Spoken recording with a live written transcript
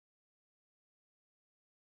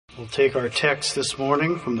We'll take our text this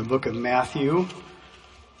morning from the book of Matthew.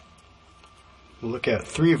 We'll look at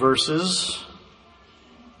 3 verses.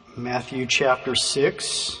 Matthew chapter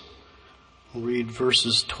 6. We'll read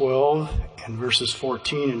verses 12 and verses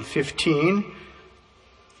 14 and 15.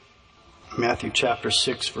 Matthew chapter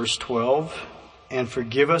 6, verse 12. And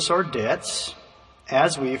forgive us our debts,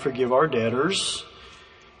 as we forgive our debtors.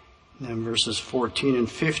 Then verses 14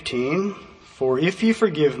 and 15. For if ye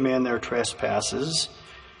forgive men their trespasses,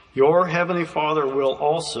 your heavenly Father will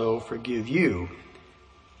also forgive you.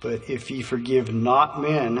 But if ye forgive not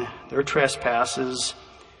men their trespasses,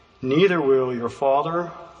 neither will your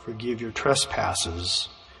Father forgive your trespasses.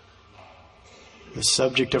 The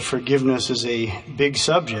subject of forgiveness is a big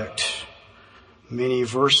subject. Many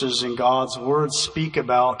verses in God's Word speak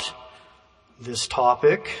about this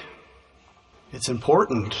topic. It's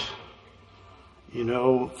important. You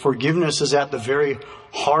know, forgiveness is at the very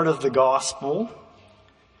heart of the gospel.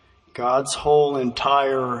 God's whole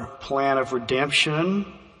entire plan of redemption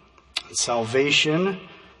and salvation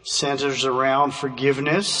centers around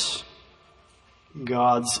forgiveness.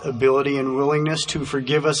 God's ability and willingness to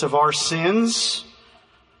forgive us of our sins,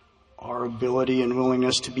 our ability and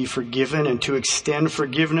willingness to be forgiven and to extend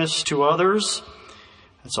forgiveness to others.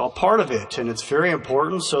 It's all part of it, and it's very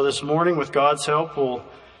important. So this morning, with God's help, we'll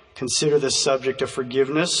consider this subject of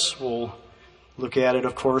forgiveness. We'll look at it,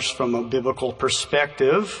 of course, from a biblical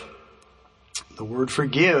perspective. The word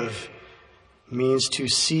forgive means to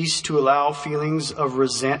cease to allow feelings of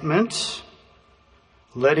resentment,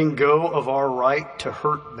 letting go of our right to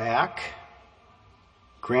hurt back,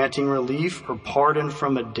 granting relief or pardon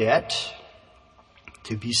from a debt,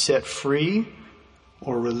 to be set free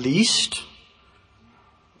or released.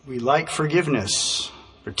 We like forgiveness,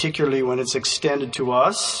 particularly when it's extended to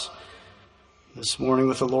us. This morning,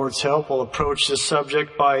 with the Lord's help, we'll approach this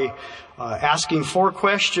subject by asking 4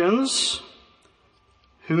 questions.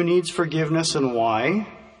 Who needs forgiveness and why?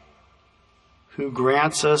 Who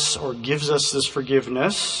grants us or gives us this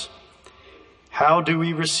forgiveness? How do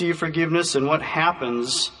we receive forgiveness, and what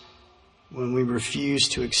happens when we refuse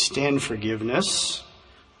to extend forgiveness?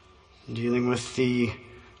 Dealing with the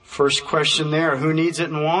first question there, who needs it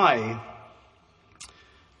and why?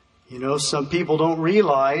 You know, some people don't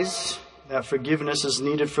realize that forgiveness is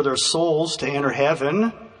needed for their souls to enter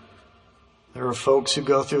heaven. There are folks who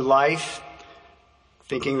go through life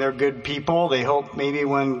thinking they're good people. They hope maybe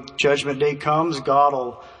when Judgment Day comes, God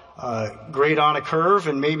will grade on a curve,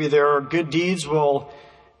 and maybe their good deeds will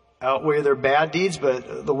outweigh their bad deeds,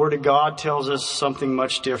 but the Word of God tells us something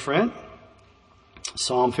much different.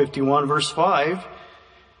 Psalm 51 verse 5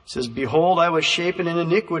 says, Behold, I was shapen in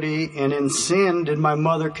iniquity, and in sin did my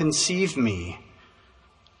mother conceive me.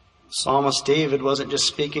 Psalmist David wasn't just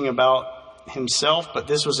speaking about himself, but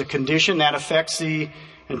this was a condition that affects the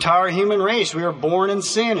entire human race. We are born in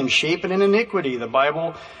sin and shapen in iniquity. The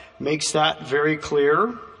Bible makes that very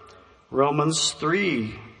clear. Romans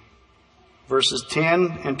 3, verses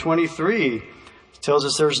 10 and 23 tells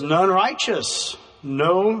us there's none righteous.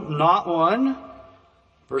 No, not one.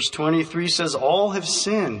 Verse 23 says all have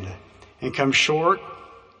sinned and come short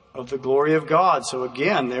of the glory of God. So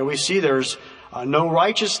again, there we see there's no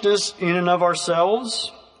righteousness in and of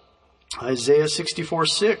ourselves. Isaiah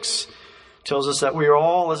 64:6 tells us that we are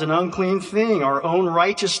all as an unclean thing. Our own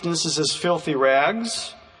righteousness is as filthy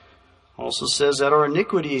rags. Also says that our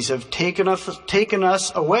iniquities have taken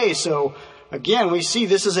us away. So again, we see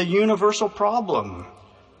this is a universal problem.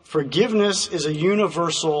 Forgiveness is a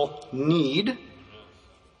universal need.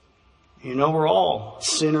 You know, we're all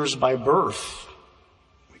sinners by birth.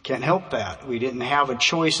 We can't help that. We didn't have a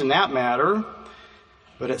choice in that matter.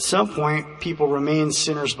 But at some point, people remain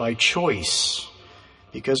sinners by choice.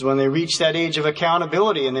 Because when they reach that age of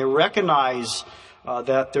accountability and they recognize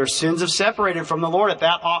that their sins have separated from the Lord, at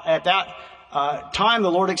that time,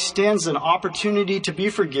 the Lord extends an opportunity to be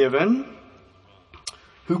forgiven.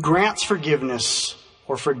 Who grants forgiveness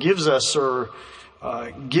or forgives us or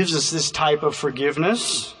gives us this type of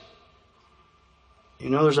forgiveness? You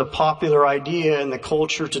know, there's a popular idea in the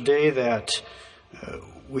culture today that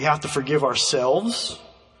we have to forgive ourselves.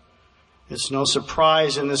 It's no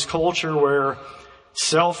surprise in this culture where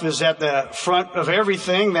self is at the front of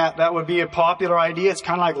everything. That would be a popular idea. It's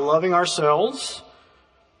kind of like loving ourselves.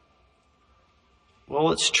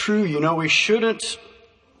 Well, it's true. You know, we shouldn't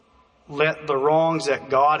let the wrongs that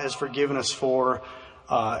God has forgiven us for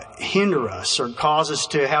hinder us or cause us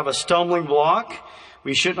to have a stumbling block.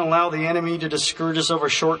 We shouldn't allow the enemy to discourage us over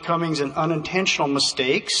shortcomings and unintentional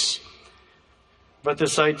mistakes. But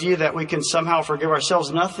this idea that we can somehow forgive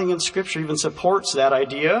ourselves, nothing in Scripture even supports that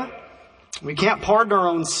idea. We can't pardon our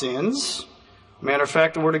own sins. Matter of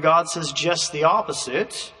fact, the Word of God says just the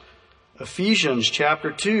opposite. Ephesians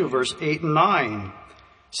chapter 2, verse 8 and 9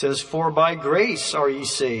 says, "For by grace are ye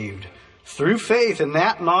saved, through faith, and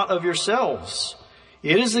that not of yourselves.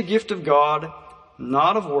 It is the gift of God,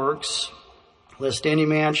 not of works, lest any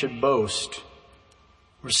man should boast."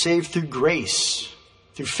 We're saved through grace,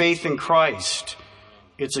 through faith in Christ.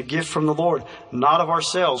 It's a gift from the Lord, not of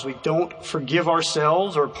ourselves. We don't forgive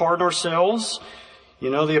ourselves or pardon ourselves. You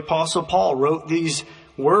know, the Apostle Paul wrote these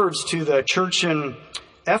words to the church in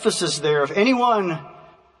Ephesus there. If anyone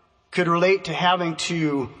could relate to having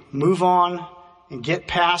to move on and get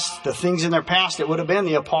past the things in their past, it would have been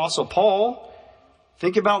the Apostle Paul.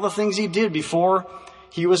 Think about the things he did before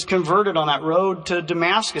he was converted on that road to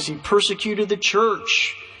Damascus. He persecuted the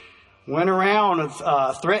church, went around with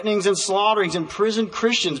threatenings and slaughterings, imprisoned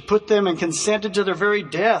Christians, put them and consented to their very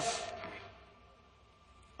death.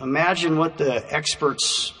 Imagine what the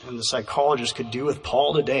experts and the psychologists could do with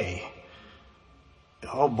Paul today.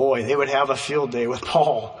 Oh boy, they would have a field day with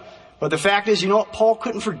Paul. But the fact is, you know what? Paul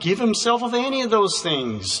couldn't forgive himself of any of those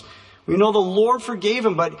things. We know the Lord forgave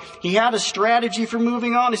him, but he had a strategy for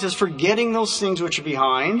moving on. He says, forgetting those things which are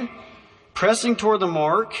behind, pressing toward the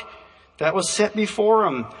mark that was set before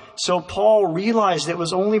him. So Paul realized it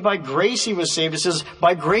was only by grace he was saved. It says,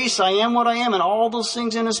 by grace I am what I am, and all those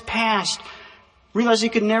things in his past. Realized he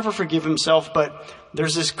could never forgive himself, but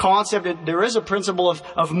there's this concept, that there is a principle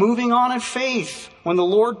of moving on in faith. When the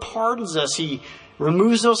Lord pardons us, He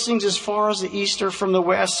removes those things as far as the east are from the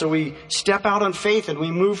west. So we step out in faith and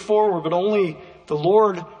we move forward, but only the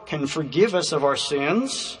Lord can forgive us of our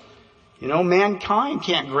sins. You know, mankind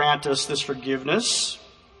can't grant us this forgiveness.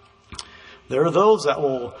 There are those that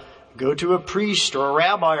will go to a priest or a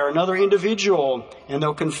rabbi or another individual, and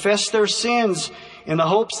they'll confess their sins in the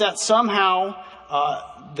hopes that somehow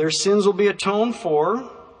their sins will be atoned for.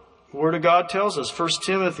 The Word of God tells us, 1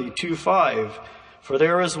 Timothy 2:5, "For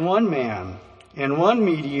there is one man and one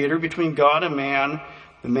mediator between God and man,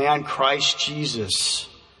 the man Christ Jesus."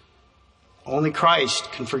 Only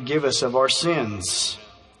Christ can forgive us of our sins.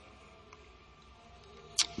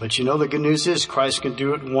 But you know, the good news is Christ can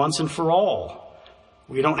do it once and for all.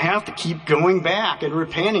 We don't have to keep going back and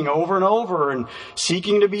repenting over and over and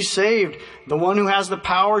seeking to be saved. The one who has the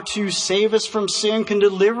power to save us from sin can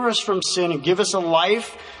deliver us from sin and give us a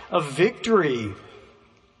life of victory.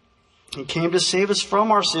 He came to save us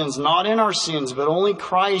from our sins, not in our sins, but only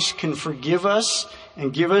Christ can forgive us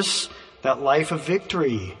and give us that life of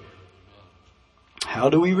victory. How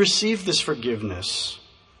do we receive this forgiveness?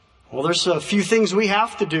 Well, there's a few things we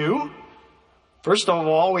have to do. First of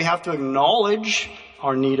all, we have to acknowledge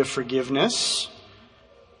our need of forgiveness.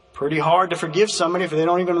 Pretty hard to forgive somebody if they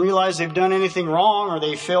don't even realize they've done anything wrong or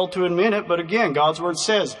they fail to admit it. But again, God's Word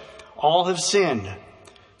says, all have sinned.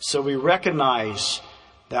 So we recognize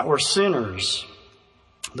that we're sinners.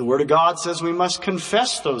 The Word of God says we must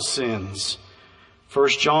confess those sins.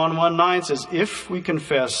 1 John 1:9 says, "If we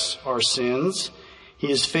confess our sins, He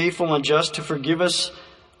is faithful and just to forgive us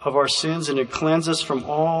of our sins and to cleanse us from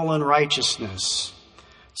all unrighteousness."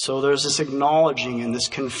 So there's this acknowledging and this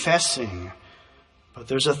confessing. But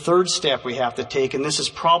there's a third step we have to take, and this is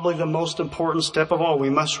probably the most important step of all. We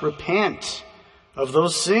must repent of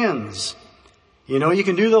those sins. You know, you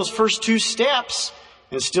can do those first two steps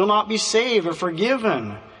and still not be saved or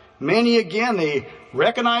forgiven. Many, again, they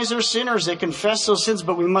recognize they're sinners, they confess those sins,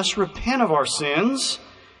 but we must repent of our sins.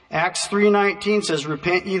 Acts 3:19 says,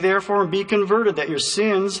 "Repent ye therefore and be converted, that your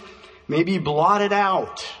sins may be blotted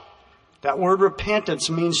out." That word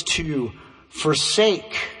repentance means to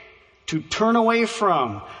forsake, to turn away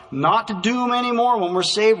from, not to do them anymore. When we're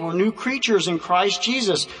saved, we're new creatures in Christ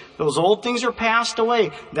Jesus. Those old things are passed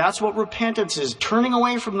away. That's what repentance is, turning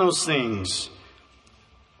away from those things.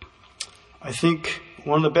 I think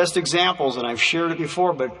one of the best examples, and I've shared it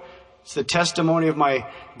before, but it's the testimony of my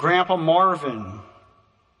grandpa Marvin.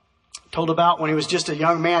 Told about when he was just a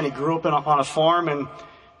young man. He grew up on a farm in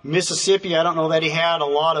Mississippi. I don't know that he had a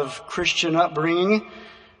lot of Christian upbringing,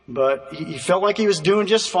 but he felt like he was doing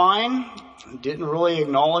just fine. Didn't really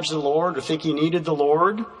acknowledge the Lord or think he needed the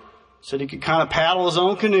Lord. Said he could kind of paddle his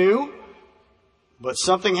own canoe. But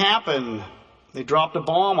something happened. They dropped a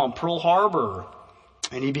bomb on Pearl Harbor.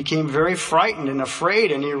 And he became very frightened and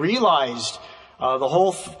afraid. And he realized the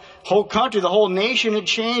whole country, the whole nation had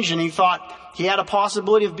changed. And he thought he had a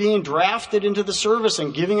possibility of being drafted into the service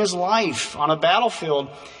and giving his life on a battlefield.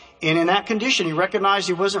 And in that condition, he recognized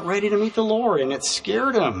he wasn't ready to meet the Lord, and it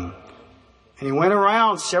scared him. And he went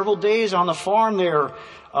around several days on the farm there,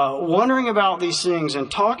 wondering about these things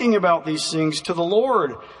and talking about these things to the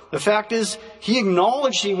Lord. The fact is, he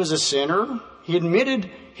acknowledged he was a sinner. He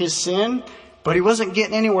admitted his sin, But he wasn't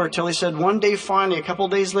getting anywhere till he said one day finally, a couple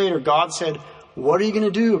days later, God said, what are you going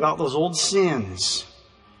to do about those old sins?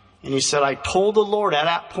 And he said, I told the Lord at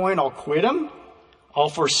that point, I'll quit him, I'll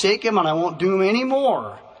forsake him, and I won't do him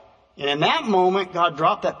anymore. And in that moment, God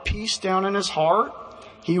dropped that peace down in his heart.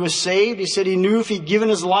 He was saved. He said he knew if he'd given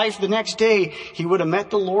his life the next day, he would have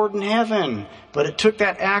met the Lord in heaven. But it took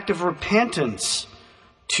that act of repentance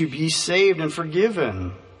to be saved and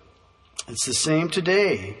forgiven. It's the same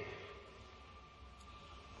today.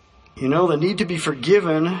 You know, the need to be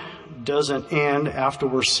forgiven doesn't end after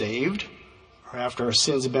we're saved or after our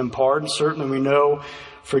sins have been pardoned. Certainly we know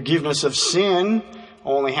forgiveness of sin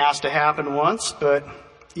only has to happen once, but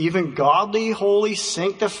even godly, holy,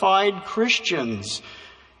 sanctified Christians,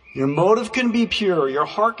 your motive can be pure, your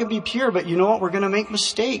heart can be pure, but you know what? We're going to make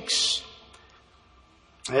mistakes.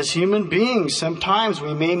 As human beings, sometimes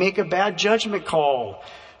we may make a bad judgment call.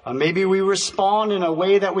 Maybe we respond in a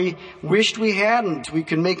way that we wished we hadn't. We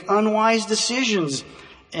can make unwise decisions.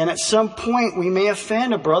 And at some point we may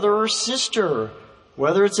offend a brother or sister,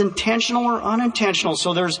 whether it's intentional or unintentional.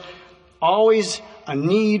 So there's always a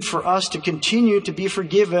need for us to continue to be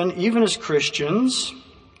forgiven, even as Christians.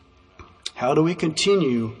 How do we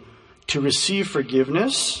continue to receive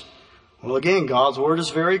forgiveness? Well, again, God's word is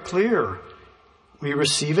very clear. We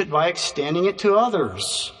receive it by extending it to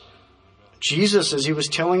others. Jesus, as he was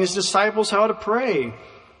telling his disciples how to pray,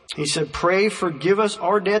 he said, pray, forgive us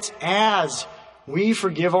our debts as we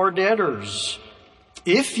forgive our debtors.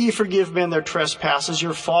 If ye forgive men their trespasses,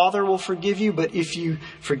 your Father will forgive you. But if you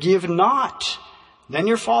forgive not, then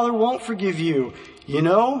your Father won't forgive you. You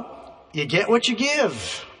know, you get what you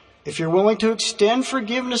give. If you're willing to extend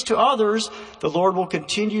forgiveness to others, the Lord will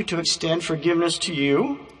continue to extend forgiveness to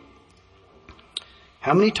you.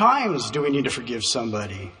 How many times do we need to forgive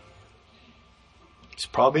somebody? It's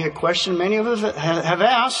probably a question many of us have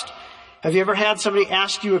asked. Have you ever had somebody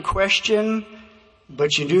ask you a question,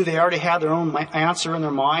 but you knew they already had their own answer in their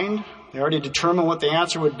mind? They already determined what the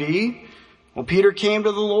answer would be? Well, Peter came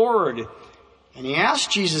to the Lord, and he asked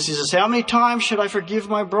Jesus, he says, how many times should I forgive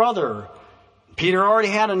my brother? Peter already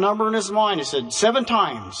had a number in his mind. He said, 7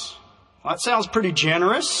 times. Well, that sounds pretty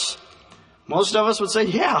generous. Most of us would say,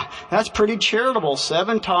 yeah, that's pretty charitable.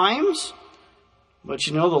 7 times? But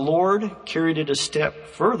you know, the Lord carried it a step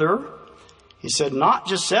further. He said not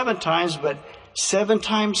just 7 times, but 7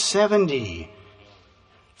 times 70.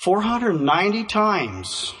 490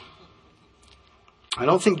 times. I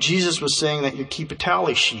don't think Jesus was saying that you keep a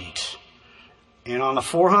tally sheet. And on the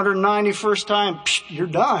 491st time, you're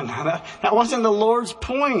done. That wasn't the Lord's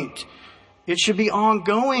point. It should be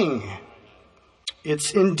ongoing.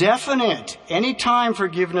 It's indefinite. Any time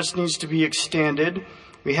forgiveness needs to be extended,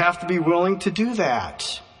 we have to be willing to do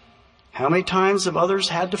that. How many times have others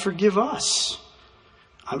had to forgive us?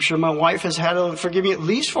 I'm sure my wife has had to forgive me at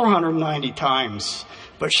least 490 times,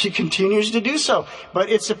 but she continues to do so. But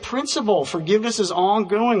it's a principle. Forgiveness is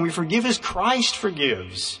ongoing. We forgive as Christ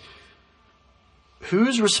forgives.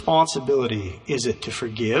 Whose responsibility is it to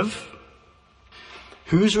forgive?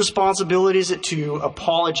 Whose responsibility is it to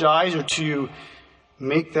apologize or to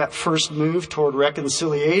make that first move toward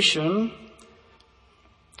reconciliation?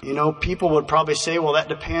 You know, people would probably say, well, that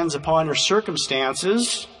depends upon your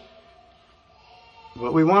circumstances.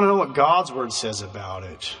 But we want to know what God's word says about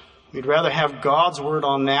it. We'd rather have God's word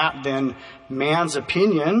on that than man's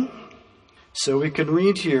opinion. So we could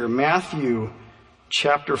read here, Matthew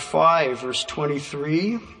chapter 5, verse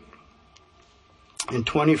 23 and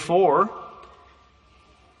 24.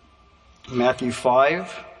 Matthew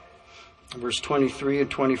 5, verse 23 and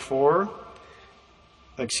 24.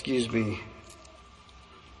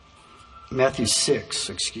 Matthew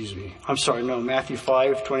 6, Matthew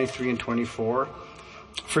 5, 23 and 24.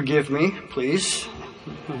 Forgive me, please.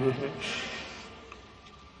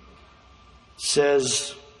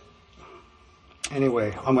 Says,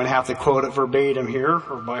 anyway, I'm going to have to quote it verbatim here,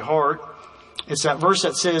 or by heart. It's that verse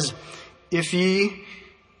that says, if ye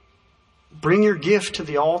bring your gift to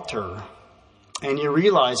the altar, and you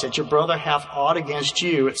realize that your brother hath aught against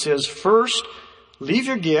you, it says, first, leave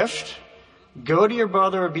your gift, go to your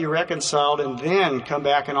brother and be reconciled, and then come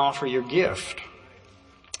back and offer your gift.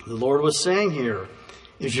 The Lord was saying here,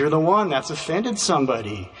 if you're the one that's offended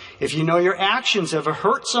somebody, if you know your actions have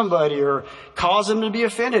hurt somebody or caused them to be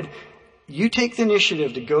offended, you take the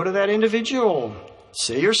initiative to go to that individual,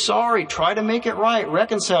 say you're sorry, try to make it right,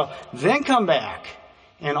 reconcile, then come back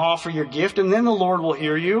and offer your gift, and then the Lord will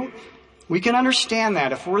hear you. We can understand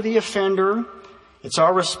that. If we're the offender, it's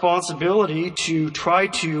our responsibility to try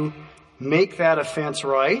to make that offense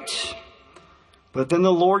right. But then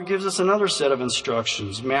the Lord gives us another set of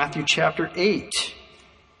instructions. Matthew chapter 8.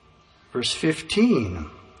 Verse 15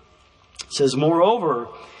 says, "Moreover,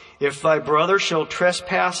 if thy brother shall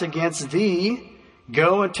trespass against thee,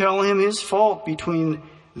 go and tell him his fault between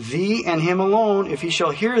thee and him alone. If he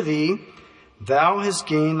shall hear thee, thou hast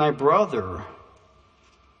gained thy brother."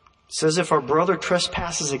 It says if our brother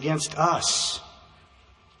trespasses against us,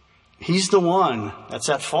 he's the one that's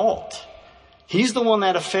at fault. He's the one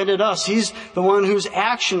that offended us. He's the one whose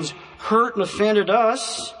actions hurt and offended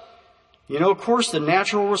us. Of course, the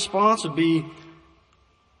natural response would be,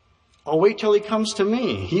 I'll wait till he comes to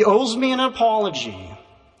me. He owes me an apology.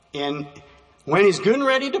 And when he's good and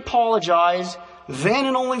ready to apologize, then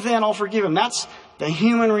and only then I'll forgive him. That's the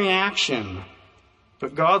human reaction.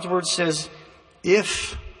 But God's word says,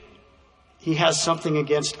 if he has something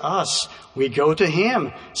against us, we go to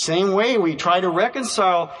him. Same way, we try to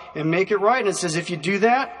reconcile and make it right. And it says, if you do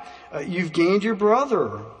that, you've gained your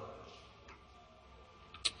brother.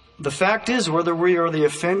 The fact is, whether we are the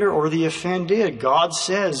offender or the offended, God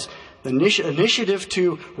says the initiative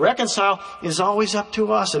to reconcile is always up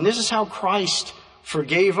to us. And this is how Christ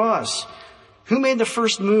forgave us. Who made the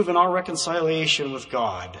first move in our reconciliation with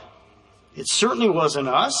God? It certainly wasn't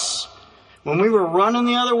us. When we were running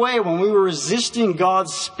the other way, when we were resisting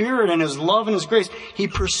God's Spirit and His love and His grace, He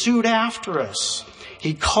pursued after us.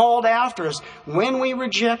 He called after us. When we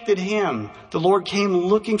rejected Him, the Lord came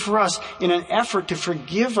looking for us in an effort to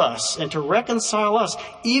forgive us and to reconcile us,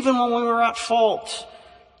 even when we were at fault.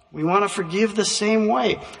 We want to forgive the same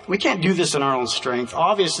way. We can't do this in our own strength,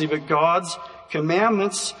 obviously, but God's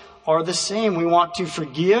commandments are the same. We want to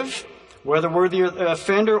forgive, whether we're the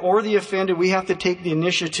offender or the offended. We have to take the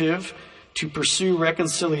initiative to pursue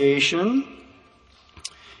reconciliation.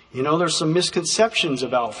 There's some misconceptions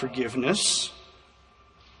about forgiveness.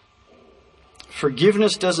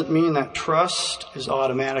 Forgiveness doesn't mean that trust is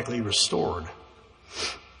automatically restored.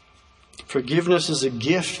 Forgiveness is a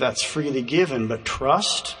gift that's freely given, but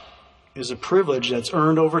trust is a privilege that's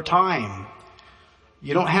earned over time.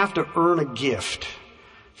 You don't have to earn a gift.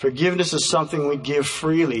 Forgiveness is something we give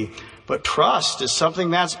freely, but trust is something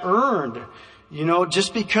that's earned.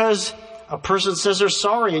 Just because a person says they're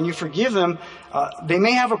sorry and you forgive them, they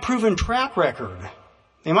may have a proven track record.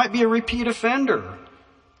 They might be a repeat offender.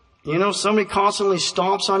 Somebody constantly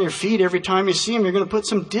stomps on your feet every time you see them. You're going to put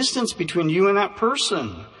some distance between you and that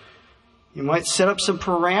person. You might set up some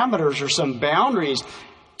parameters or some boundaries.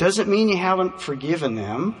 Doesn't mean you haven't forgiven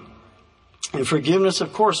them. And forgiveness,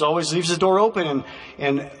 of course, always leaves the door open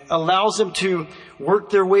and allows them to work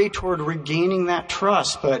their way toward regaining that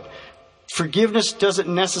trust. But forgiveness doesn't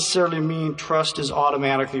necessarily mean trust is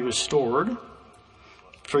automatically restored.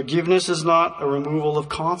 Forgiveness is not a removal of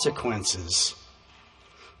consequences.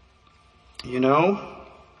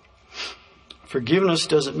 Forgiveness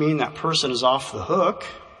doesn't mean that person is off the hook.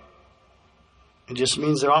 It just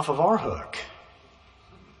means they're off of our hook.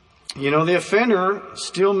 The offender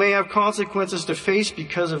still may have consequences to face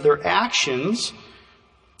because of their actions.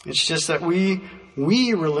 It's just that we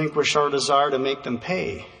relinquish our desire to make them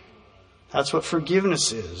pay. That's what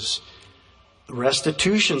forgiveness is.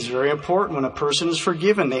 Restitution is very important. When a person is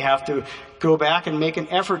forgiven, they have to go back and make an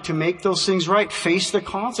effort to make those things right, face the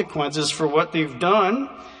consequences for what they've done.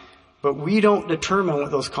 But we don't determine what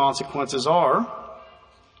those consequences are.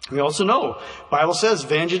 We also know, the Bible says,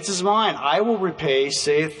 vengeance is mine, I will repay,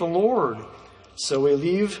 saith the Lord. So we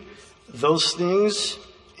leave those things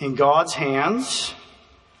in God's hands.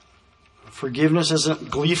 Forgiveness isn't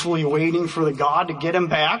gleefully waiting for the God to get him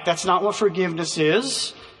back. That's not what forgiveness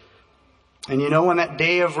is. And when that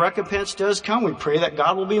day of recompense does come, we pray that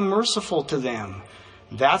God will be merciful to them.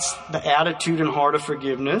 That's the attitude and heart of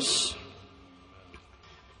forgiveness.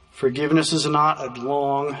 Forgiveness is not a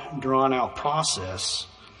long, drawn-out process.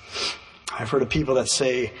 I've heard of people that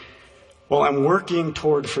say, well, I'm working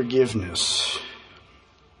toward forgiveness.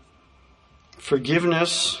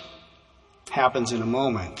 Forgiveness happens in a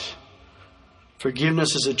moment.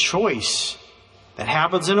 Forgiveness is a choice that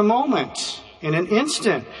happens in a moment, in an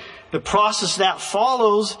instant. The process that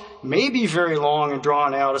follows may be very long and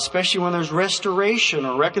drawn out, especially when there's restoration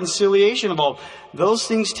or reconciliation involved. Those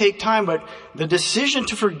things take time, but the decision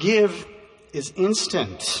to forgive is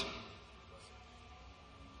instant.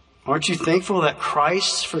 Aren't you thankful that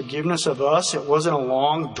Christ's forgiveness of us, it wasn't a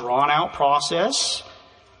long, drawn-out process?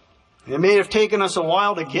 It may have taken us a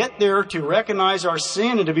while to get there, to recognize our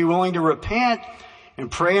sin and to be willing to repent and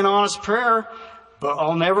pray an honest prayer. But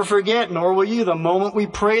I'll never forget, nor will you, the moment we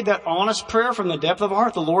prayed that honest prayer from the depth of our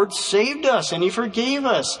heart, the Lord saved us and He forgave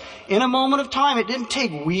us in a moment of time. It didn't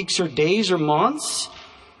take weeks or days or months.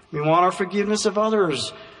 We want our forgiveness of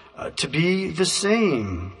others to be the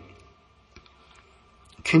same.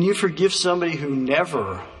 Can you forgive somebody who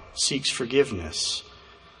never seeks forgiveness?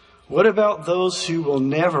 What about those who will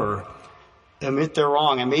never admit they're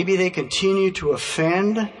wrong? And maybe they continue to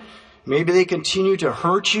offend. Maybe they continue to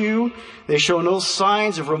hurt you. They show no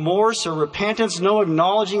signs of remorse or repentance, no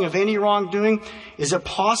acknowledging of any wrongdoing. Is it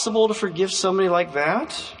possible to forgive somebody like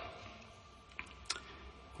that?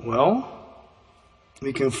 Well,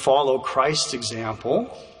 we can follow Christ's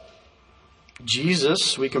example.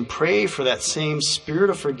 Jesus, we can pray for that same spirit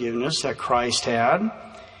of forgiveness that Christ had.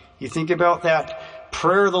 You think about that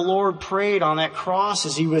prayer the Lord prayed on that cross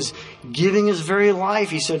as he was giving his very life.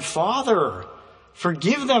 He said, Father,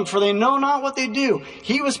 forgive them, for they know not what they do.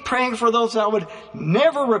 He was praying for those that would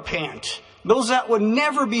never repent, those that would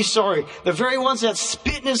never be sorry, the very ones that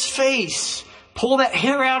spit in his face, pulled that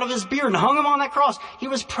hair out of his beard and hung him on that cross. He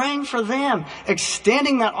was praying for them,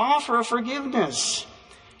 extending that offer of forgiveness.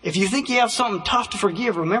 If you think you have something tough to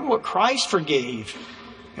forgive, remember what Christ forgave.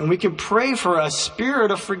 And we can pray for a spirit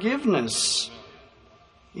of forgiveness.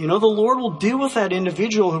 You know, the Lord will deal with that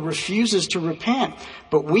individual who refuses to repent.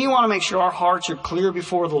 But we want to make sure our hearts are clear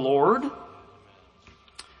before the Lord.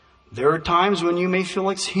 There are times when you may feel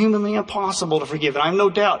it's humanly impossible to forgive. And I have no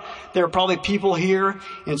doubt there are probably people here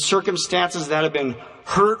in circumstances that have been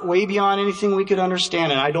hurt way beyond anything we could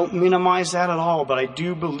understand. And I don't minimize that at all. But I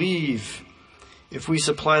do believe if we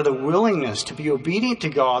supply the willingness to be obedient to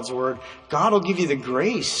God's word, God will give you the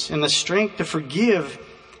grace and the strength to forgive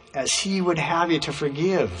as he would have you to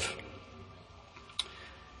forgive.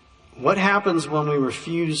 What happens when we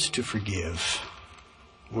refuse to forgive?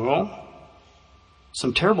 Well,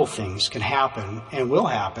 some terrible things can happen and will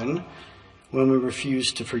happen when we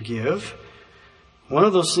refuse to forgive. One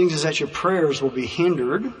of those things is that your prayers will be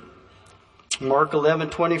hindered. Mark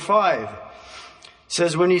 11:25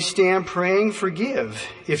 says, when you stand praying, forgive,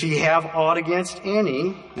 if ye have aught against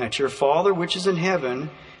any, that your Father which is in heaven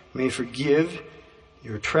may forgive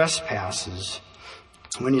your trespasses.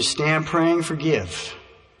 When you stand praying, forgive.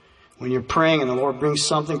 When you're praying and the Lord brings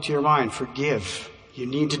something to your mind, forgive. You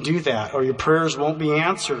need to do that or your prayers won't be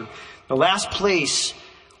answered. The last place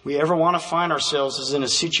we ever want to find ourselves is in a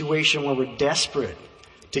situation where we're desperate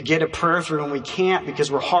to get a prayer through and we can't because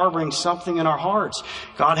we're harboring something in our hearts.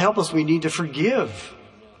 God help us, we need to forgive.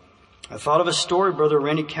 I thought of a story Brother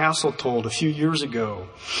Rennie Castle told a few years ago.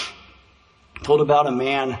 Told about a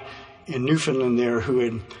man in Newfoundland there who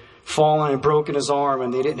had fallen and broken his arm,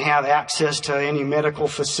 and they didn't have access to any medical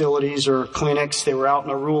facilities or clinics. They were out in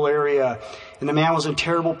a rural area, and the man was in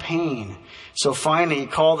terrible pain. So finally he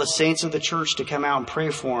called the saints of the church to come out and pray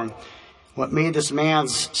for him. What made this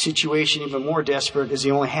man's situation even more desperate is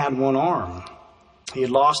he only had one arm. He had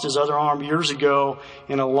lost his other arm years ago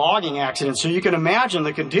in a logging accident. So you can imagine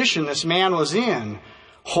the condition this man was in.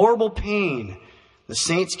 Horrible pain. The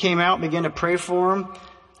saints came out and began to pray for him.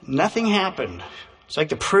 Nothing happened. It's like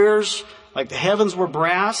the prayers, like the heavens were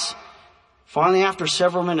brass. Finally, after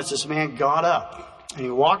several minutes, this man got up and he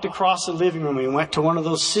walked across the living room and he went to one of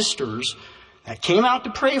those sisters that came out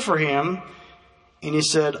to pray for him. And he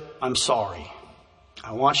said, I'm sorry.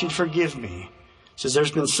 I want you to forgive me. He says,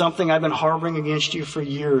 there's been something I've been harboring against you for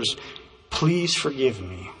years. Please forgive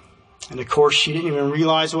me. And of course, she didn't even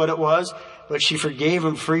realize what it was, but she forgave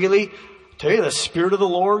him freely. I tell you, the Spirit of the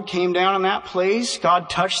Lord came down in that place.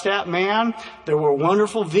 God touched that man. There were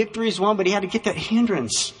wonderful victories won, but he had to get that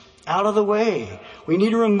hindrance out of the way. We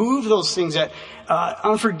need to remove those things. That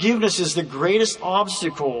unforgiveness is the greatest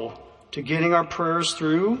obstacle to getting our prayers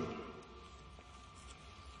through.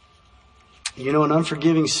 You know, an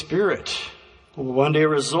unforgiving spirit will one day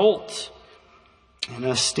result in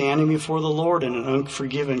us standing before the Lord in an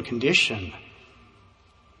unforgiven condition.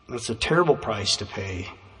 That's a terrible price to pay.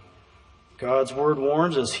 God's word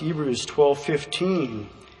warns us, Hebrews 12:15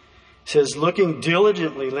 says, looking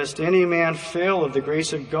diligently lest any man fail of the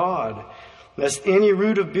grace of God, lest any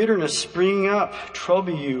root of bitterness springing up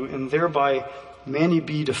trouble you, and thereby many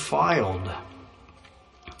be defiled.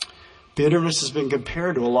 Bitterness has been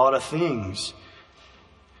compared to a lot of things.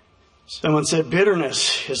 Someone said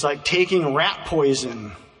bitterness is like taking rat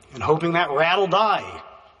poison and hoping that rat will die.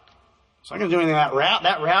 It's not going to do anything to that rat.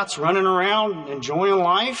 That rat's running around enjoying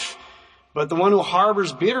life. But the one who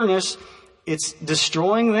harbors bitterness, it's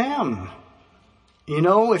destroying them. You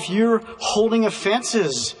know, if you're holding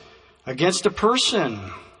offenses against a person,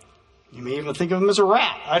 you may even think of him as a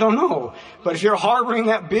rat. I don't know. But if you're harboring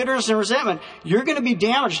that bitterness and resentment, you're going to be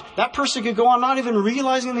damaged. That person could go on not even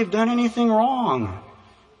realizing they've done anything wrong.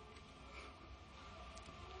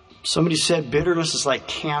 Somebody said bitterness is like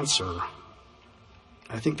cancer.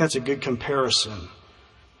 I think that's a good comparison.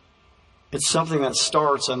 It's something that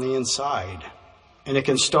starts on the inside. And it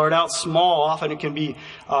can start out small. Often it can be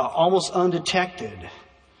almost undetected.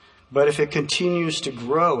 But if it continues to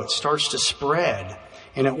grow, it starts to spread,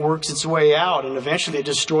 and it works its way out, and eventually it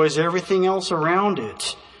destroys everything else around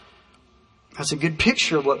it. That's a good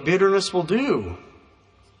picture of what bitterness will do.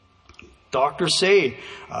 Doctors say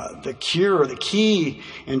the key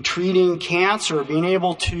in treating cancer, being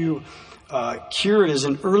able to cure it, is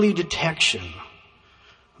an early detection.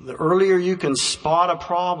 The earlier you can spot a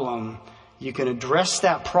problem, you can address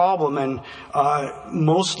that problem, and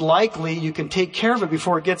most likely you can take care of it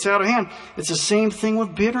before it gets out of hand. It's the same thing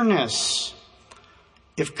with bitterness.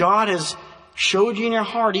 If God has showed you in your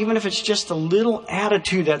heart, even if it's just a little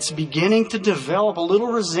attitude that's beginning to develop, a little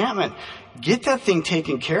resentment, get that thing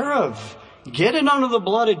taken care of. Get it under the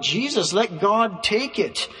blood of Jesus. Let God take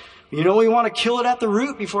it. We want to kill it at the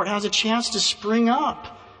root before it has a chance to spring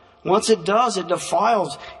up. Once it does, it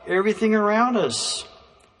defiles everything around us.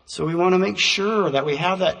 So we want to make sure that we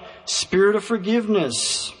have that spirit of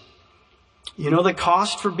forgiveness. The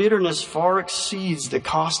cost for bitterness far exceeds the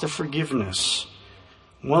cost of forgiveness.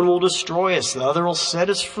 One will destroy us, the other will set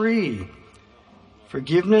us free.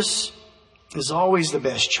 Forgiveness is always the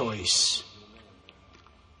best choice.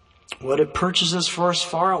 What it purchases for us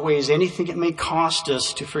far outweighs anything it may cost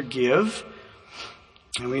us to forgive.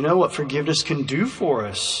 And we know what forgiveness can do for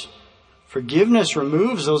us. Forgiveness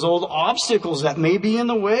removes those old obstacles that may be in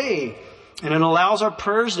the way. And it allows our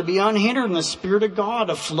prayers to be unhindered and the Spirit of God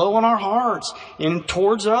to flow in our hearts and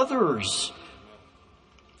towards others.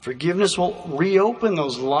 Forgiveness will reopen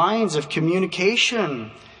those lines of communication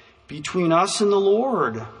between us and the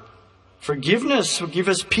Lord. Forgiveness will give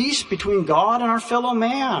us peace between God and our fellow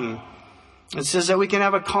man. It says that we can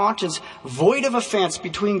have a conscience void of offense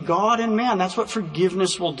between God and man. That's what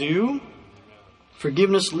forgiveness will do.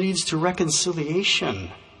 Forgiveness leads to reconciliation.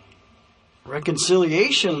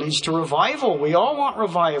 Reconciliation leads to revival. We all want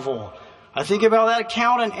revival. I think about that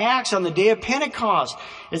account in Acts on the day of Pentecost.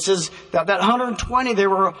 It says that 120, they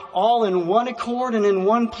were all in one accord and in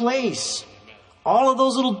one place. All of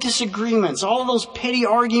those little disagreements, all of those petty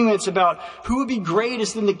arguments about who would be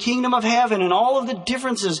greatest in the kingdom of heaven and all of the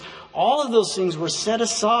differences, all of those things were set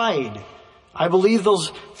aside. I believe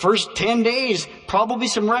those first 10 days, probably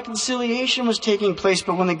some reconciliation was taking place,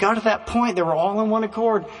 but when they got to that point, they were all in one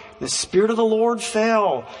accord. The Spirit of the Lord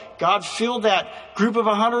fell. God filled that group of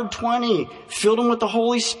 120, filled them with the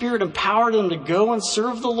Holy Spirit, empowered them to go and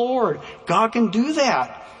serve the Lord. God can do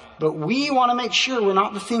that. But we want to make sure we're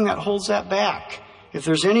not the thing that holds that back. If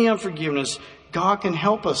there's any unforgiveness, God can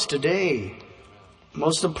help us today.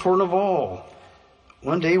 Most important of all,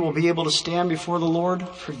 one day we'll be able to stand before the Lord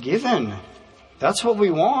forgiven. That's what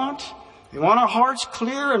we want. We want our hearts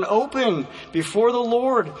clear and open before the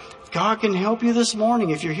Lord. God can help you this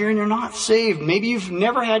morning. If you're here and you're not saved, maybe you've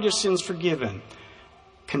never had your sins forgiven.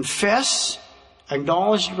 Confess,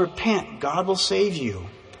 acknowledge, and repent. God will save you.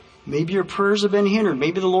 Maybe your prayers have been hindered.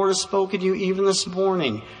 Maybe the Lord has spoken to you even this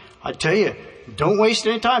morning. I tell you, don't waste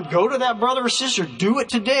any time. Go to that brother or sister. Do it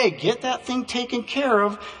today. Get that thing taken care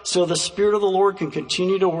of so the Spirit of the Lord can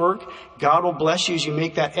continue to work. God will bless you as you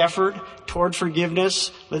make that effort toward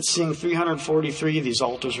forgiveness. Let's sing 343. These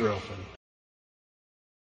altars are open.